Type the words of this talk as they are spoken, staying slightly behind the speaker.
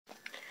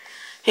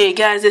Hey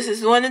guys, this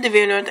is one of the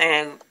Vinod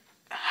and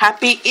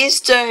happy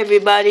Easter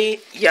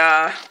everybody.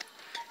 Uh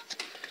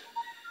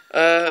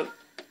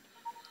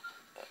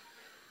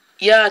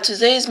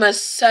today is my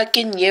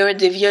second year at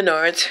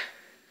DeviantArt.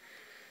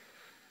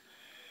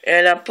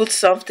 And I put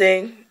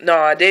something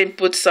I didn't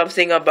put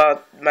something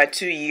about my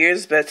 2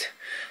 years, but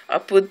I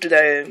put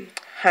the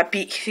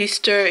happy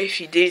Easter. If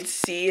you did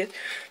see it,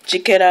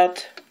 check it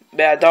out.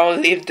 But I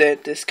don't leave the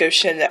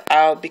description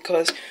out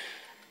because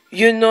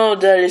you know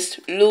there is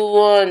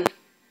Luan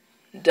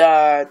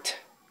that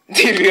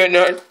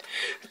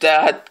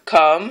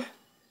DeviantArt.com.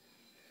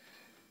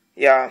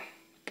 Yeah.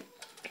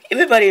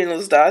 Everybody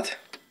knows that.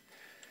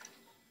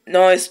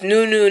 No, it's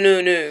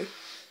new.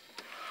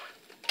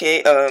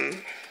 Okay,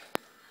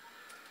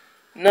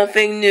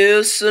 nothing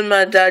new. Soon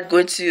my dad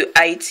going to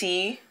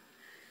IT.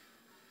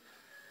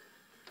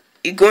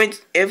 He going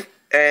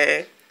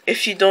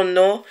if you don't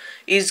know,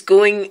 he's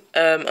going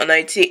on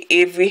IT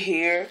every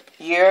year,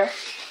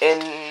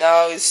 and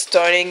now he's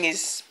starting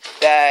his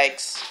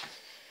bags.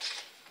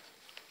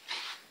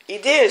 He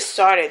did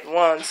start it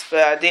once,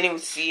 but I didn't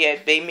see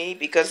it, baby,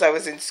 because I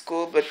was in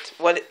school. But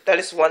that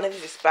is one of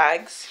his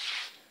bags.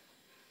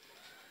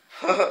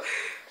 I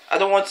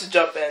don't want to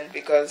jump in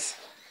because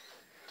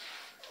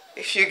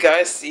if you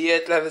guys see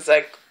it, I was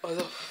like, what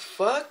the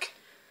fuck?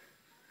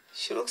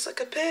 She looks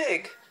like a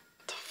pig.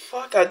 What the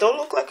fuck? I don't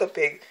look like a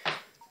pig.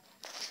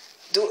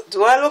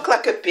 Do I look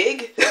like a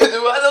pig?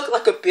 Do I look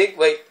like a pig?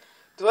 Wait,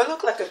 do I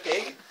look like a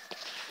pig?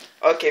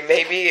 Okay,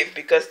 maybe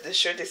because the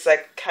shirt is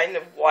like kind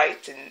of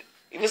white and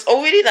it was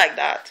already like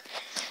that.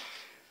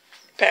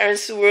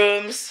 Parents'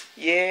 rooms,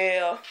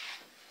 yeah.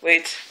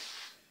 Wait.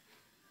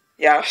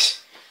 Yeah.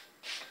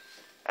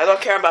 I don't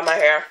care about my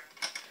hair.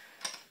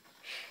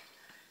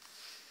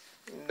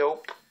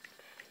 Nope.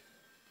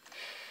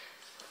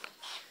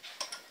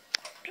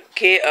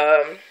 Okay,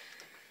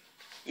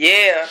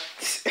 yeah.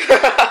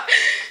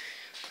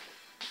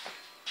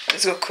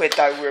 Let's go quit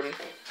that room.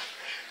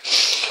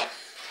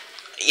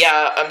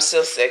 Yeah, I'm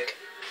still sick.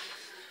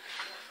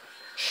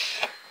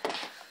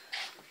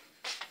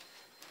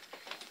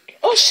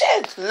 Oh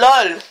shit!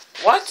 LOL!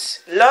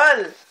 What?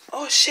 LOL!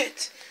 Oh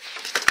shit!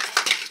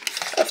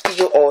 I have to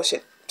do. Oh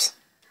shit.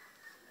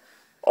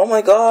 Oh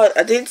my god,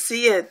 I didn't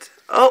see it.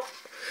 Oh,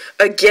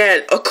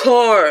 again, a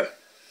car.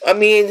 I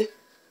mean,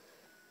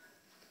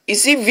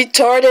 is he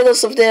retarded or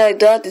something like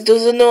that? He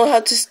doesn't know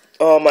how to.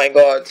 Oh my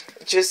god,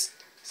 just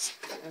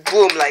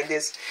boom like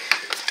this.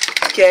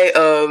 Okay,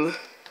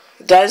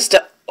 that's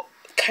the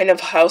kind of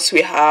house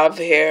we have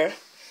here.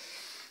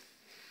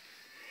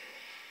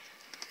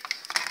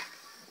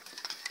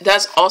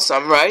 That's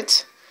awesome,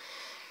 right?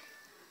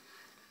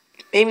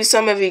 Maybe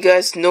some of you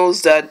guys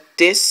knows that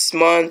this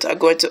month I'm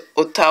going to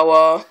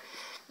Ottawa,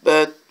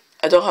 but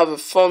I don't have a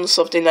phone or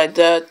something like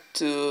that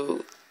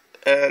to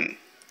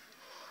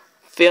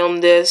film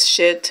this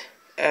shit,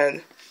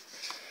 but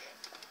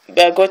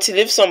I'm going to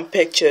leave some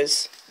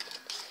pictures.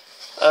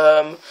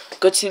 Going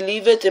to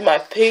leave it in my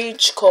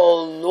page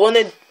called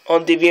Wanted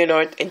on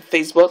DeviantArt in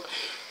Facebook.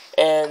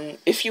 And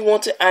if you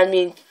want to add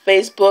me in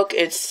Facebook,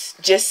 it's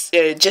just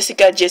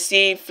Jessica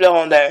Jessie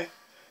Floronder.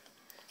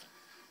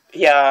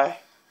 Yeah.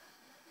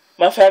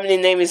 My family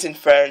name is in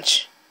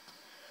French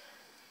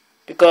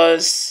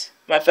because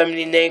my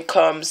family name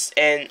comes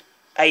in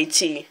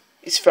IT.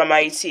 It's from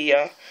IT,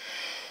 yeah.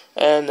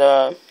 And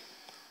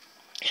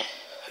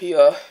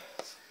yeah.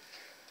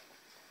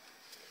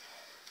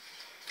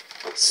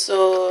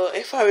 So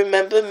if I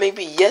remember,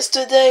 maybe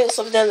yesterday or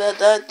something like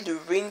that,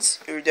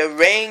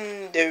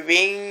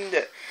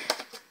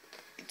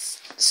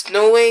 it's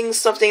snowing,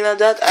 something like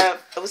that. I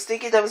was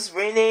thinking that was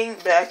raining,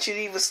 but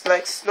actually it was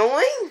like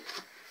snowing.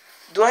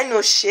 Do I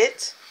know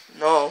shit?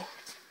 No.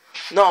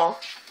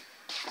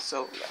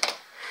 So, yeah.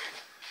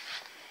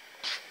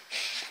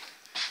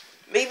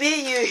 Maybe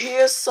you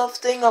hear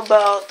something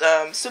about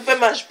Super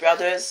Smash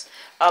Brothers,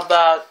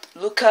 about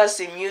Lucas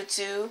and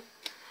Mewtwo,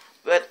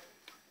 but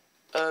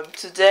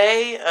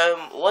today,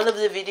 one of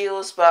the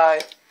videos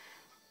by,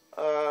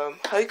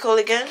 how you call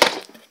it again?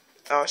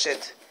 Oh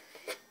shit.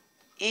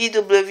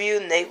 EW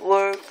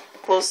Network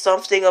post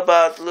something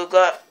about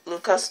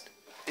Lucas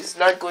is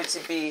not going to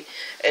be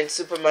in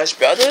Super Smash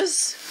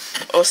Brothers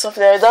or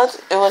something like that.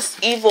 It was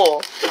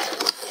Evo.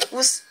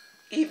 Who's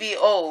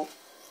EVO?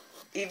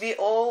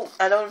 EVO?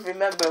 I don't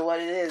remember what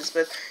it is,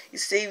 but you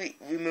say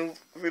we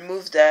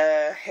removed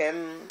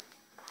him.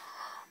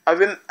 I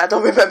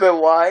don't remember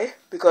why,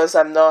 because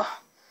I'm not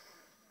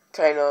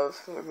kind of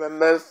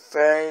remember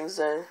things,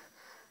 and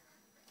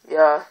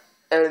yeah.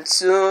 And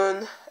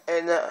soon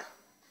in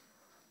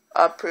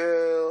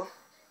April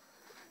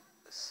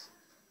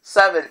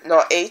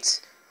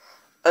 8,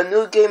 a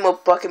new game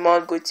of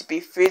Pokemon going to be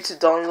free to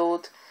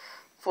download.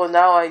 For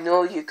now, I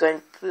know you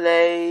can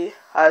play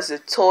as a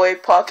toy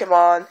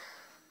Pokemon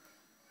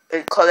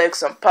and collect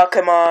some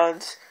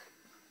Pokemon.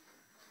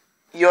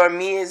 Your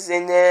Me is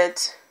in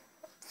it.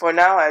 For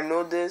now, I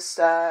know this.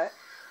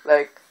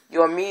 Like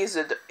Your Me is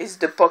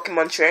the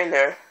Pokemon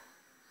trainer.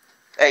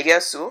 I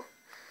guess so.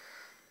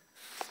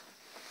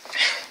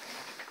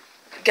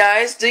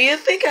 Guys, do you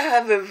think I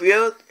have a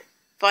real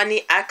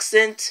funny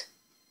accent?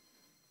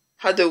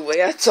 How the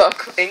way I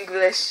talk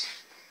English?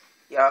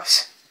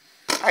 Yes,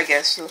 I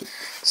guess so.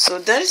 So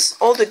that's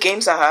all the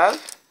games I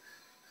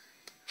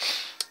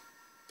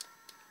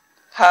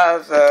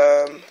have.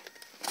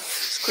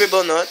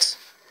 Scribble Note,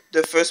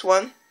 the first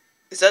one.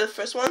 Is that the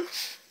first one?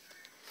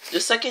 The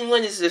second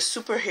one is the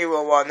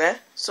superhero one, eh?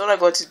 So I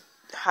got to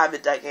have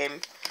it that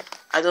game.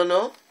 I don't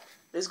know.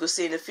 Let's go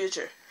see in the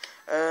future.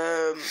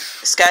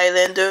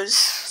 Skylanders,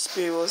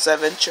 Spiral's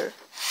Adventure,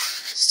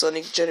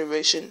 Sonic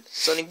Generation,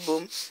 Sonic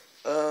Boom,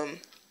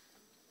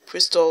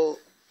 Crystal.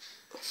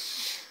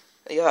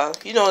 Yeah,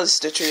 you know it's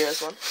the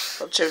 3DS one.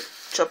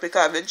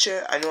 Tropical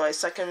Adventure. I know a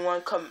second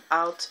one come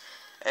out,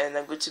 and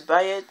I'm going to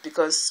buy it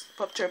because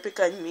Pop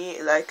Tropica and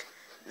me like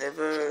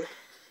never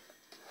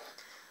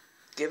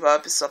give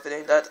up, something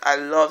like that. I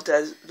love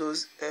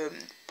those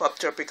Pop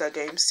Tropica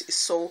games. It's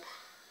so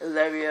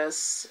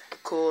hilarious,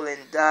 cool,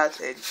 and that,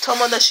 and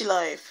Tomodachi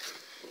Life.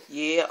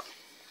 Yeah.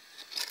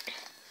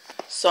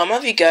 Some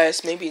of you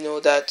guys maybe know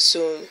that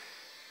soon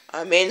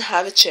I may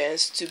have a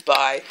chance to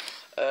buy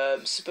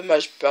Super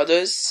Mario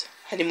Brothers,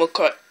 Animal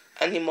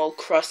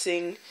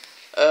Crossing,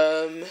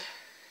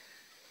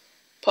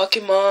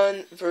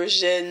 Pokemon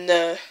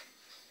version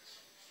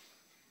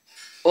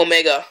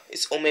Omega.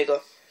 It's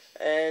Omega.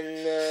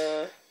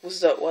 And what's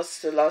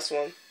the last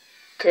one?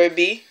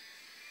 Kirby.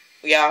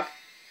 Yeah,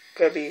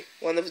 Kirby.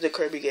 One of the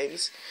Kirby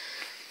games.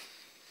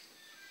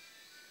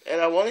 And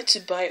I wanted to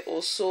buy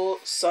also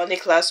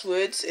Sonic Last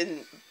Words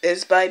in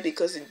Best Buy,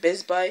 because in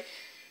Best Buy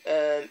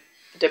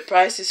the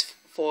price is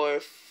for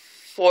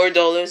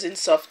 $4 and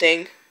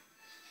something.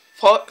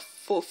 For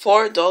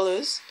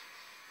 $4.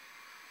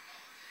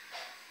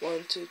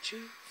 1, 2, 3,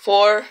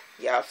 4.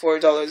 Yeah,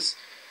 $4.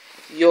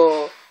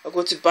 Yo, I'm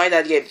going to buy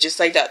that game just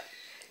like that.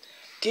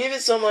 Give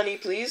it some money,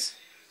 please.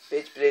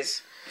 Bitch,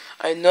 please.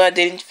 I know I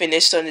didn't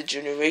finish Sonic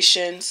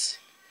Generations.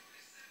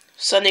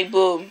 Sonic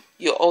Boom,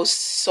 you all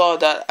saw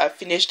that I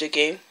finished the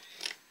game.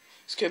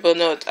 Scribble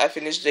Note, I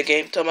finished the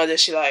game.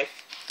 Tomodachi Life,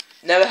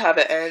 never have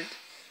an end.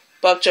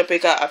 Pop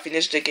Tropica, I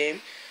finished the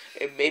game.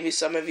 And maybe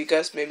some of you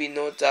guys maybe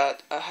know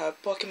that I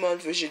have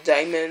Pokemon Version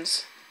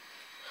Diamonds.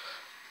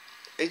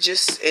 It's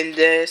just in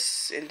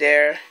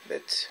there,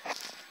 but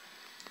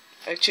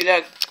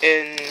actually,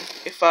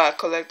 if I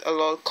collect a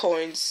lot of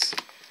coins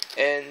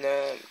and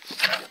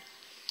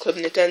Club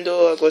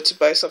Nintendo, I go to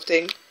buy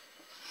something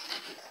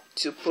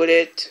to put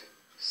it.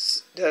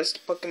 There's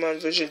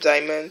Pokemon Version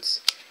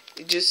Diamonds.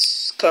 It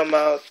just come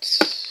out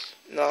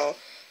now.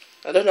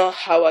 I don't know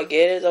how I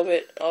get it of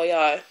it. Oh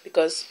yeah,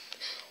 because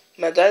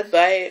my dad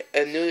buy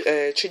a new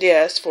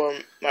 3DS for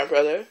my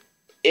brother.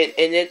 In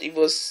it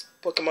was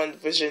Pokemon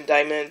Version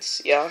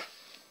Diamonds. Yeah.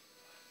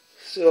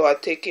 So I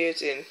take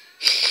it and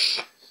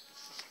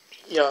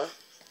yeah.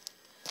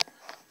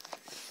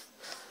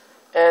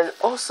 And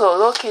also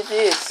look at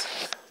this.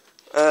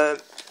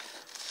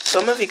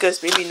 Some of you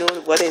guys maybe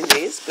know what it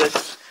is,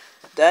 but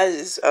that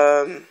is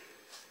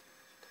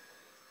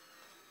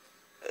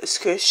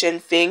excursion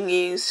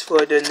thingies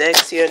for the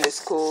next year in the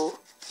school.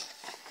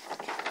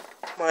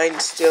 Mine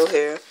is still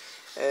here,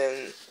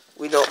 and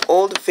we know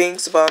all the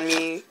things about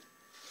me.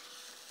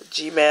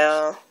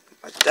 Gmail,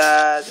 my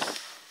dad,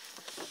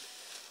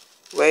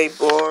 where he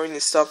born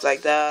and stuff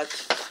like that.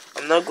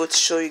 I'm not going to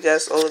show you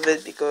guys all of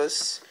it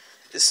because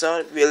it's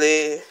not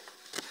really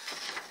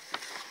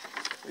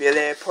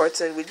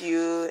important with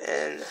you,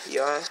 and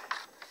yeah,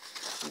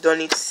 you don't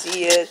need to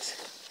see it.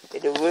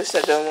 And the worst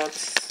I don't want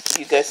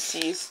you guys to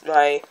see is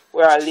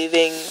where I'm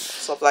living,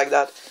 stuff like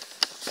that.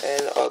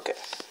 And okay.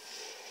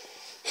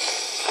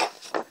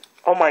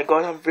 Oh my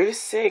god, I'm very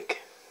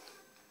sick.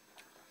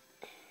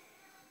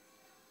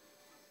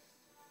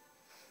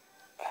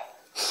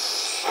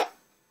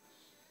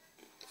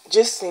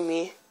 Just see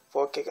me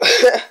for a kick.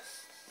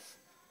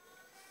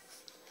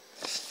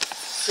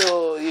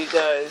 So you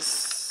guys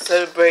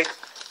celebrate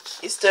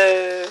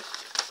Easter,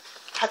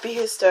 happy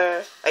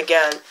Easter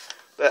again.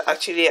 But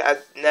actually I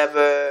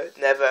never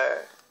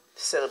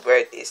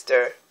celebrate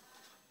Easter.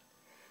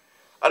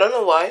 I don't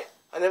know why.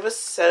 I never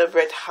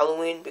celebrate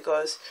Halloween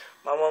because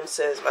my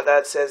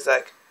dad says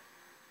like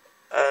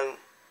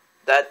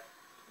that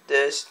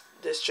the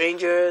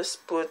strangers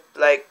put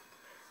like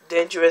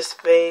dangerous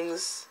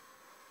things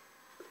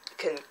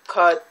can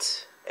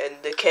cut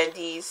and the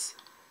candies,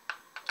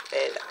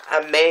 and I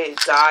may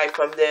die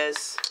from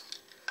this.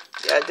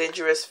 Yeah,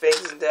 dangerous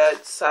things in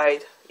that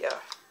side. Yeah.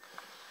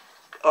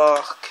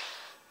 Oh.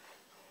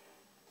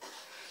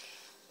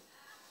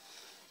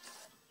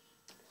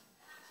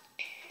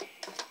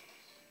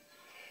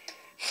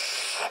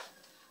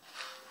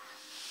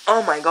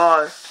 Oh my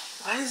god.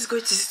 Why is it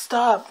going to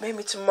stop?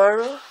 Maybe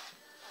tomorrow?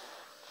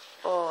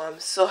 Oh,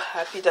 I'm so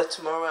happy that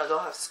tomorrow I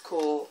don't have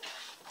school.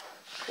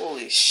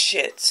 Holy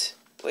shit.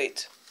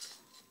 Wait.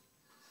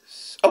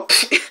 Oh,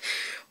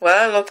 when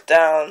I look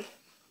down.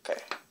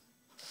 Okay.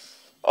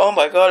 Oh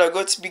my god, I'm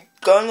going to be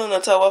gone on the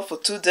tower for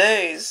 2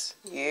 days.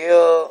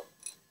 Yeah.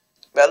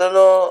 But I don't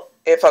know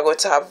if I'm going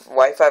to have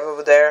Wi-Fi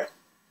over there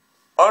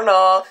or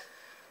not.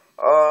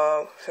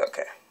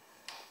 Okay.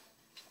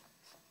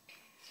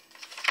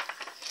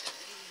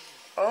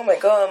 Oh my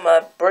god,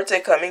 my birthday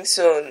coming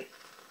soon.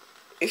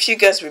 If you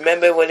guys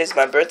remember when is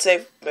my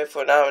birthday, but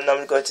for now,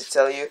 I'm going to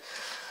tell you.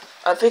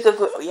 I'm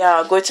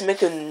going to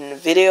make a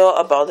video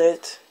about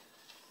it.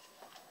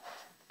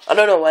 I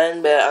don't know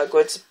when, but I'm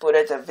going to put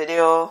out a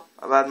video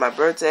about my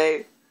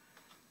birthday.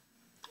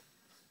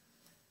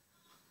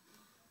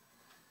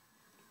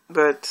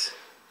 But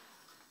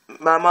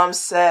my mom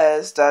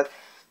says that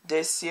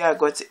this year I'm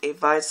going to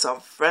invite some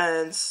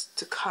friends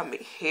to come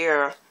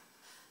here.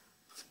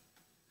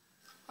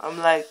 I'm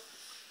like,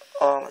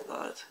 oh my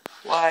god,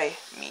 why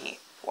me?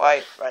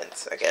 Why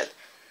friends again?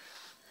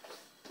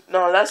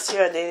 No, last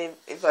year I didn't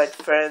invite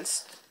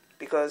friends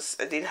because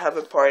I didn't have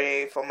a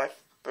party for my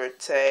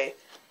birthday.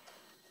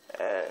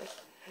 And,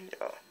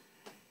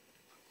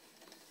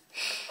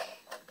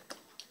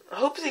 I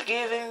hope they're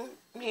giving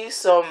me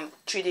some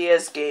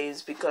 3DS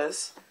games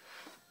because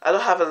I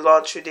don't have a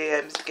lot of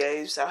 3DS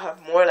games. I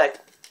have more like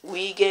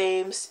Wii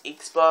games,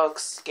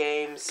 Xbox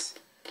games.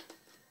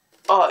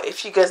 Oh,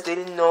 if you guys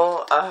didn't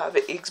know, I have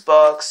an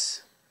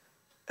Xbox.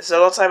 It's a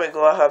long time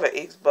ago I have an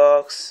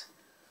Xbox.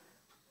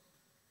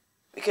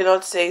 We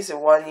cannot say it's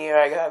 1 year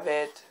I have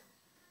it.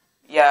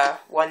 Yeah,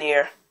 1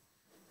 year.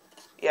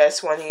 Yeah,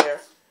 it's 1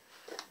 year.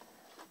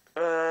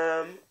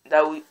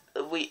 The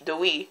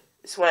Wii.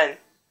 It's when?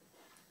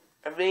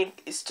 I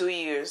think it's 2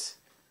 years.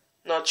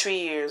 No, 3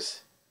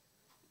 years.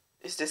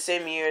 It's the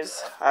same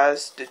years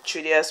as the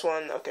 3DS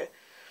one. Okay.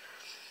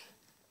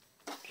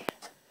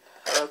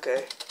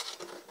 Okay.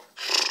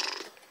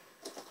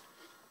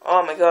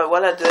 Oh my god,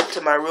 what I did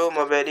to my room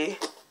already.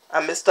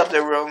 I messed up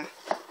the room.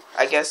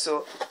 I guess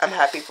so. I'm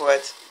happy for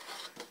it.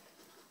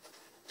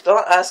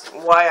 Don't ask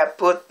why I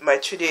put my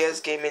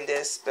 3DS game in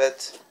this,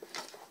 but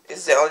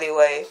it's the only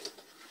way.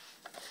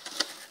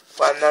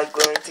 But I'm not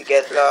going to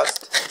get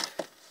lost.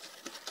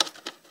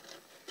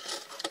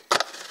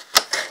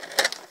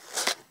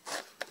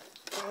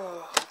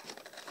 Oh.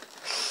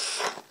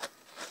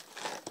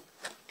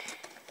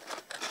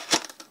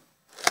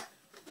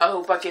 I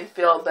hope I can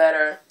feel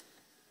better.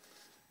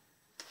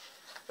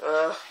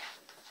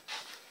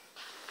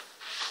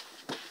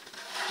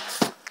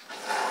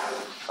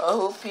 I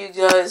hope you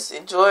guys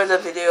enjoy the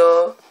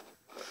video.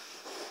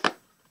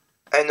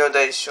 I know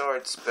that it's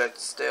short, but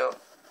still.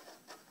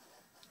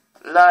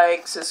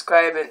 Like,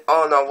 subscribe, and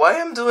oh no, why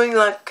I'm doing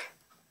like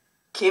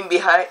kid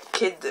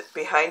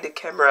behind the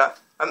camera.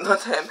 I'm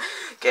not him.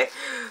 Okay,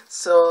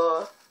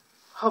 so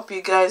hope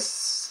you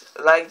guys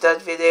like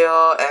that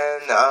video,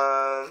 and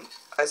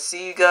I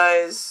see you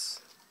guys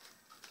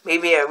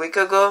maybe a week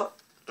ago.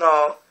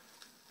 No.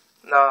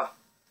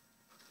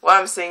 What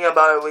I'm saying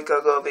about a week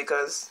ago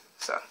because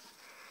so.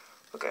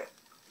 Okay.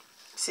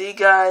 See you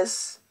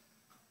guys.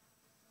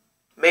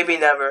 Maybe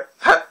never.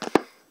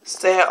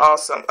 Stay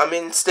awesome. I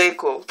mean, stay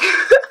cool.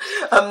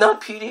 I'm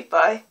not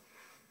PewDiePie.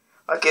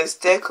 Okay,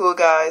 stay cool,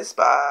 guys.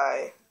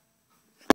 Bye.